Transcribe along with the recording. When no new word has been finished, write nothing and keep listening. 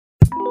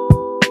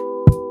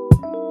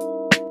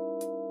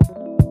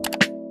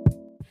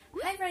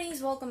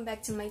Frennies! Welcome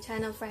back to my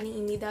channel, Frannie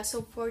Inida.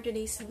 So, for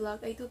today's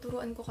vlog, ay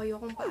tuturuan ko kayo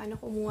kung paano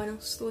kumuha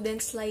ng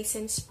student's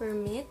license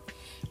permit.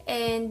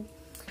 And,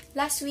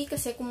 last week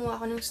kasi kumuha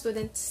ako ng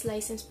student's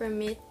license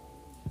permit.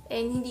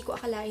 And, hindi ko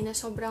akalain na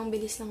sobrang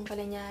bilis lang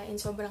pala niya and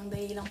sobrang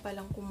dali lang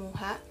palang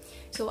kumuha.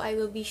 So, I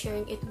will be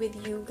sharing it with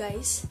you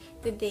guys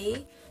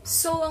today.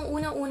 So, ang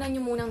unang-una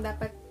nyo munang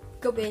dapat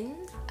gawin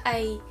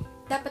ay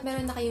dapat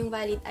meron na kayong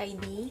valid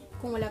ID.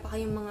 Kung wala pa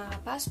kayong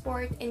mga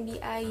passport,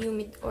 NBI,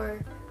 UMID,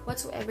 or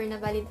whatsoever na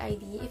valid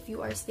ID, if you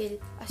are still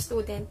a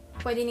student,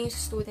 pwede na yung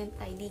student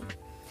ID.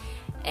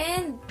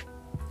 And,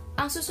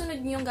 ang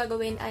susunod nyo yung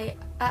gagawin ay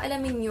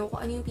aalamin nyo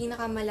kung ano yung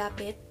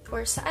pinakamalapit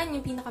or saan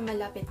yung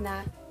pinakamalapit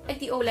na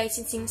LTO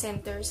licensing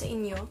center sa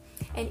inyo.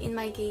 And in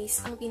my case,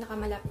 ang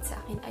pinakamalapit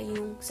sa akin ay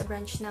yung sa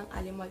branch ng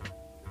Alimol.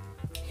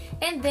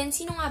 And then,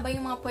 sino nga ba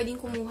yung mga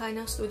pwedeng kumuha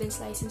ng student's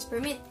license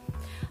permit?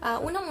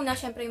 Unang-una,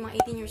 syempre yung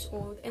mga 18 years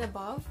old and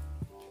above,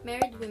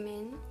 married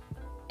women,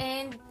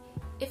 and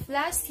if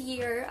last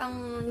year,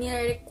 ang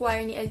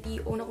nire-require ni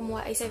LTO na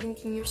kumuha ay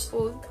 17 years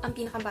old, ang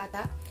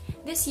pinakabata,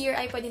 this year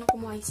ay pwede na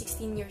kumuha yung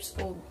 16 years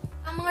old.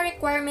 Ang mga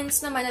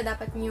requirements naman na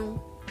dapat nyong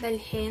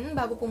dalhin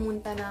bago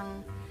pumunta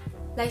ng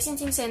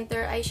licensing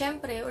center ay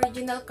syempre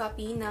original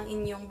copy ng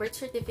inyong birth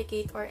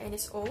certificate or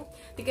NSO,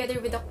 together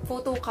with a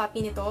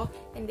photocopy nito,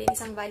 and then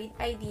isang valid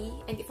ID,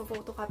 and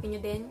ipo-photocopy nyo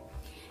din.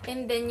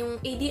 And then, yung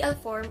ADL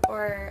form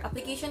or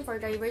application for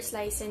driver's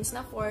license na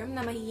form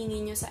na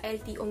mahihingi nyo sa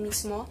LTO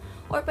mismo,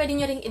 or pwede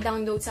nyo ring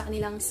i-download sa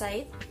kanilang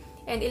site.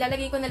 And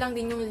ilalagay ko na lang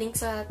din yung link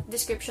sa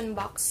description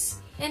box.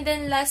 And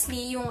then,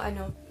 lastly, yung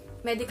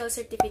medical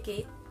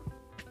certificate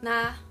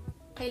na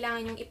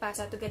kailangan nyong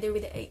ipasa together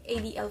with the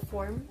ADL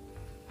form.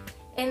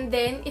 And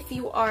then, if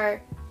you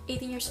are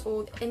 18 years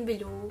old and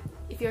below,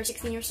 if you're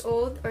 16 years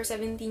old or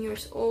 17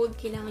 years old,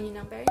 kailangan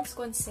nyo ng parents'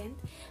 consent.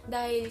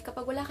 Dahil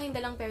kapag wala kayong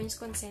dalang parents'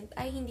 consent,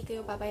 ay hindi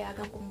kayo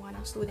papayagang kumuha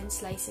ng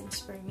student's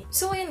license permit.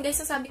 So, ayan guys,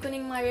 nasabi ko na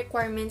yung mga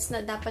requirements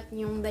na dapat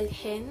nyong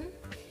dalhin.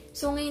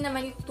 So, ngayon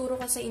naman, ituturo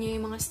ko sa inyo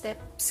yung mga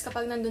steps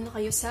kapag nandun na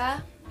kayo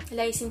sa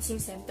licensing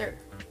center.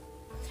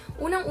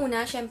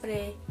 Unang-una,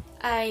 syempre,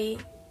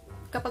 ay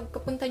kapag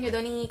kapunta nyo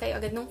doon, hingi kayo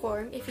agad ng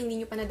form. If hindi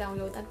nyo pa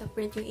na-download at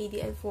na-print yung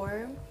ADL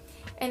form.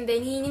 And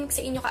then, hihingin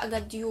sa inyo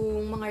kaagad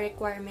yung mga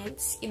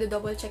requirements.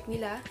 I-double check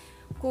nila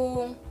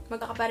kung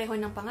magkakapareho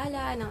ng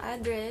pangalan, ng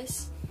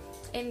address.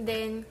 And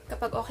then,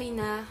 kapag okay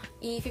na,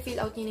 i-fill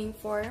out nyo na yung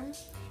form.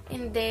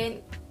 And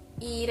then,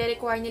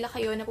 i-require nila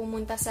kayo na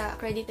pumunta sa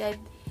accredited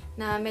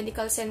na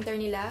medical center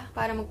nila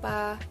para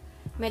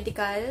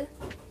magpa-medical.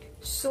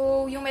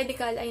 So, yung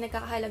medical ay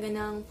nagkakahalaga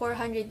ng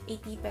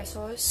 480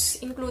 pesos.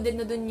 Included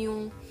na dun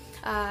yung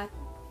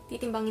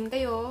titimbangin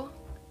kayo,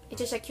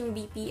 i-check yung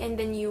BP, and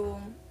then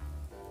yung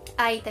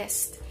eye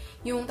test.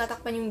 Yung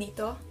tatakpan yung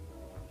dito.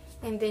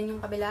 And then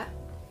yung kabila.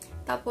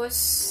 Tapos,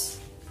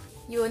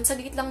 yun,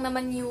 saglit lang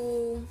naman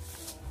yung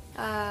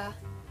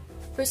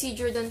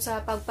procedure dun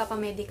sa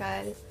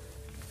pagpapamedical.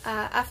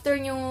 After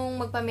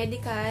nyong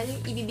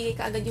magpa-medical, ibibigay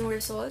ka agad yung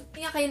result.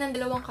 Kaya kayo ng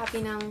 2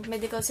 copy ng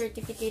medical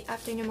certificate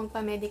after nyo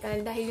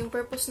magpa-medical dahil yung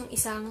purpose ng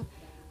isang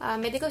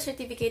medical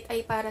certificate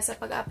ay para sa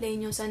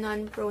pag-apply nyo sa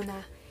non-pro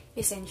na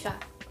lisensya.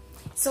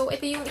 So,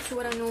 ito yung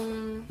itsura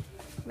nung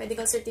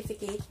medical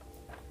certificate.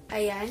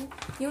 Ayan.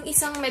 Yung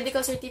isang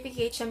medical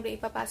certificate, syempre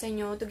ipapasa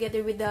nyo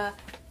together with the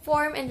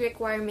form and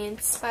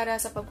requirements para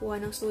sa pagkuha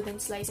ng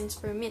student's license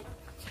permit.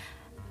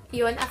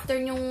 Yun,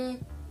 after nyong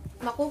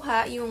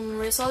makuha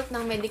yung result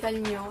ng medical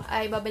nyo,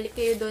 ay babalik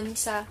kayo doon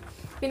sa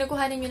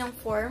pinagkuhanan nyo ng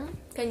form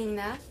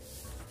kanina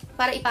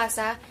para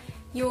ipasa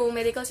yung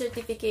medical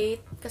certificate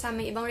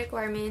kasama yung ibang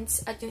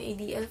requirements at yung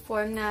ADL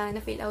form na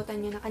na-fill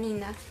outan nyo na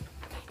kanina.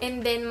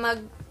 And then,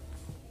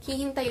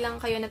 maghihintay lang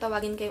kayo na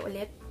tawagin kayo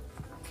ulit.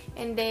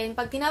 And then,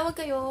 pag tinawag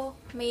kayo,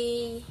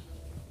 may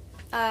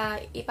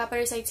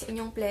ipaparecite sa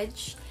inyong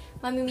pledge.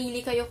 Mamimili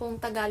kayo kung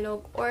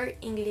Tagalog or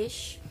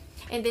English.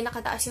 And then,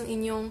 nakataas yung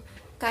inyong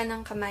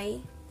kanang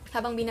kamay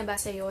habang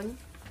binabasa yon.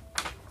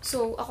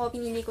 So, ako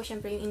pinili ko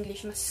syempre yung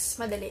English. Mas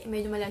madali.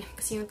 Medyo malalim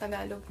kasi yung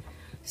Tagalog.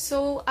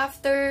 So,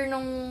 after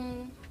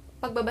nung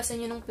pagbabasa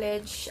nyo ng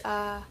pledge,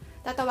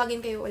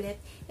 tatawagin kayo ulit.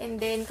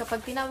 And then,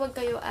 kapag tinawag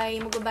kayo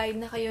ay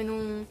magbabayad na kayo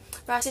nung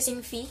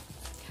processing fee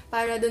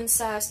para dun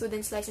sa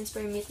student's license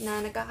permit na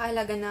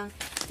nagkakahalaga ng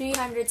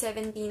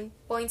 317.63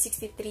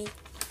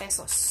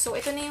 pesos. So,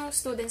 ito na yung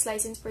student's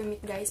license permit,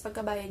 guys.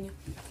 Pagkabayad nyo,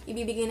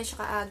 ibibigay na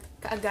siya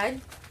kaagad.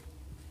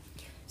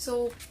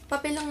 So,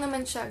 papel lang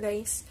naman siya,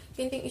 guys.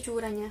 Yun yung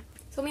itsura niya.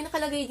 So, may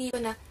nakalagay dito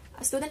na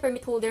a student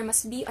permit holder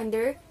must be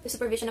under the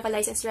supervision of a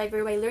licensed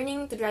driver while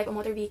learning to drive a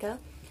motor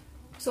vehicle.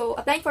 So,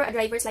 applying for a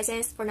driver's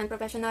license for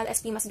non-professional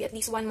SP must be at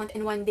least 1 month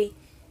and 1 day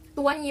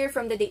to 1 year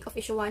from the date of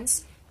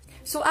issuance.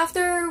 So,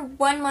 after 1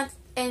 month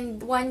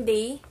and 1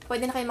 day,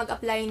 pwede na kayo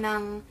mag-apply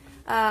ng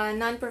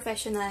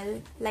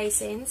non-professional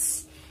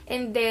license.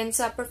 And then,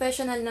 sa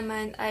professional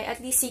naman ay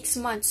at least 6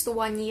 months to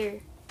 1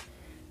 year.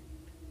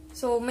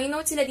 So, may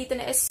note sila dito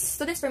na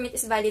student's permit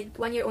is valid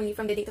 1 year only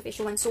from the date of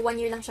issuance. So, 1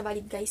 year lang siya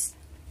valid, guys.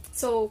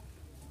 So,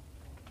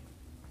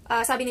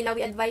 sabi nila,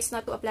 we advise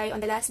not to apply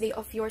on the last day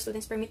of your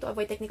student's permit to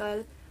avoid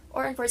technical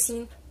or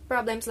unforeseen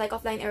problems like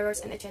offline errors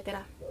and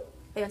etc.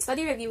 Ayun,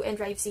 study, review, and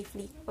drive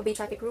safely. Obey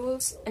traffic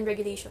rules and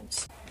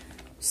regulations.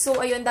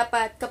 So, ayun,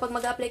 dapat kapag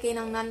mag-apply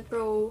kayo ng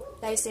non-pro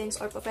license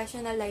or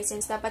professional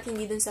license, dapat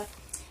hindi dun sa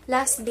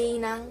last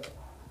day ng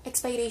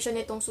expiration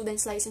nitong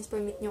student's license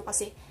permit nyo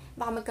kasi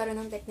baka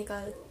magkaroon ng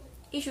technical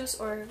issues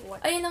or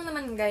what. Ayun lang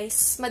naman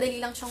guys, madali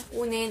lang siyang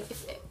kunin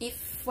if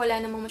wala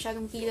namang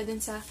masyadong pila dun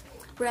sa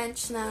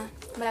branch na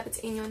malapit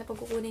sa inyo na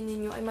pagkukunin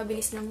ninyo ay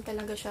mabilis lang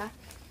talaga siya.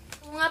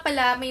 Kung nga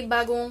pala, may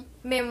bagong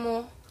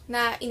memo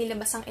na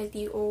inilabas ang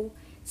LTO.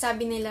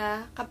 Sabi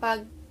nila,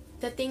 kapag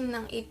dating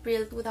ng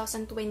April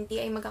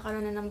 2020 ay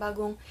magkakaroon na ng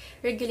bagong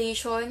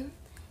regulation,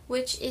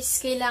 which is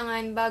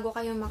kailangan bago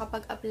kayo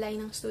makapag-apply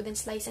ng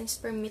student's license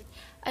permit,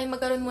 ay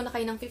magkaroon muna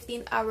kayo ng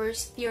 15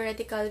 hours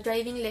theoretical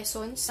driving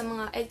lessons sa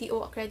mga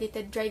LTO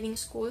accredited driving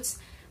schools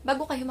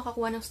bago kayo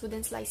makakuha ng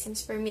student's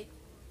license permit.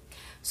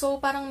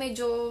 So, parang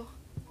medyo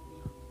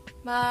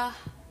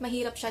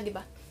mahirap siya, di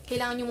ba?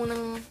 Kailangan nyo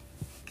munang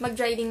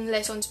mag-driving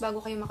lessons bago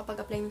kayo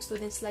makapag-apply ng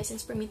student's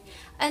license permit.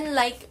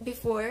 Unlike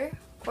before,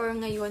 or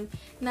ngayon,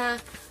 na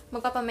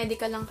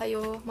magpapamedical lang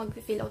kayo,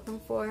 mag-fill out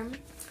ng form,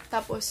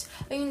 tapos,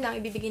 ayun lang,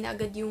 ibibigay na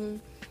agad yung,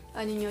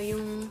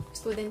 yung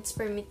student's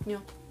permit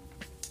nyo.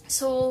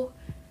 So,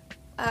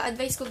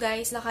 advice ko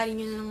guys, lakarin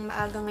nyo ng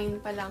maaga ngayon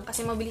pa lang,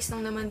 kasi mabilis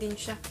lang naman din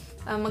siya.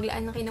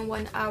 Maglaan na kayo ng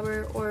 1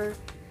 hour or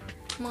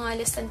mga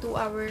less than 2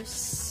 hours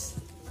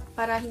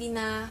para hindi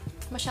na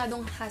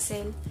masyadong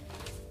hassle.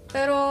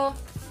 Pero,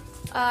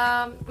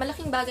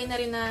 malaking bagay na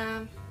rin na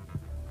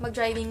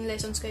mag-driving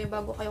lessons kayo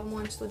bago kayo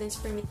kumuha ng student's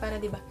permit para,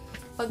 diba,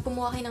 pag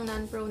kumuha kayo ng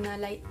non-pro na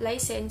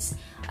license,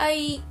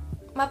 ay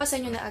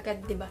mapasa nyo na agad,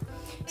 diba?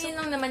 So, yun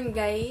lang naman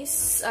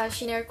guys.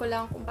 Shinare ko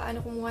lang kung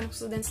paano kumuha ng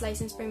student's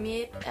license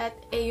permit at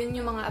yun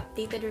yung mga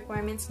updated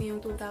requirements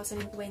ngayong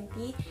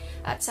 2020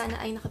 at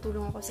sana ay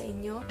nakatulong ako sa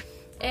inyo.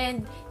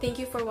 And thank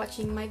you for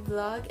watching my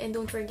vlog and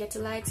don't forget to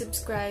like,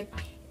 subscribe,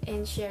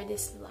 and share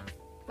this vlog.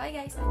 Bye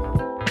guys!